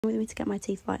with me to get my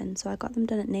teeth whitened, so I got them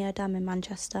done at Neodam in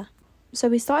Manchester. So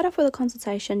we started off with a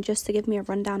consultation just to give me a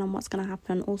rundown on what's going to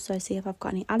happen and also see if I've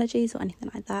got any allergies or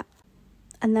anything like that.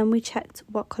 And then we checked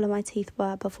what colour my teeth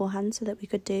were beforehand so that we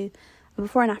could do a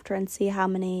before and after and see how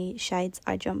many shades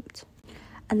I jumped.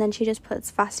 And then she just puts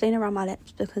Vaseline around my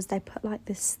lips because they put like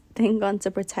this thing on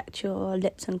to protect your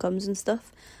lips and gums and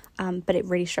stuff, but it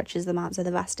really stretches them out, so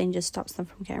the Vaseline just stops them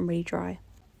from getting really dry.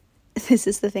 This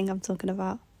is the thing I'm talking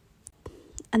about.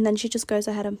 And then she just goes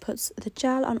ahead and puts the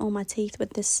gel on all my teeth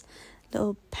with this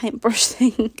little paintbrush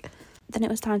thing. Then it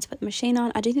was time to put the machine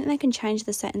on. I do think they can change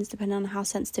the settings depending on how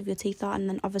sensitive your teeth are and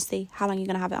then obviously how long you're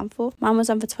going to have it on for. Mine was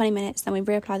on for 20 minutes, then we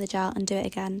reapply the gel and do it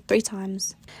again 3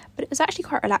 times. But it was actually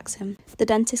quite relaxing. The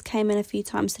dentist came in a few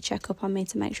times to check up on me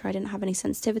to make sure I didn't have any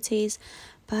sensitivities,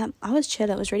 but I was chill,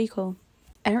 it was really cool.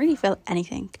 I didn't really feel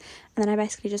anything. And then I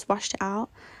basically just washed it out.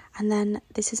 And then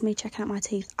this is me checking out my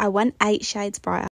teeth. I went 8 shades brighter.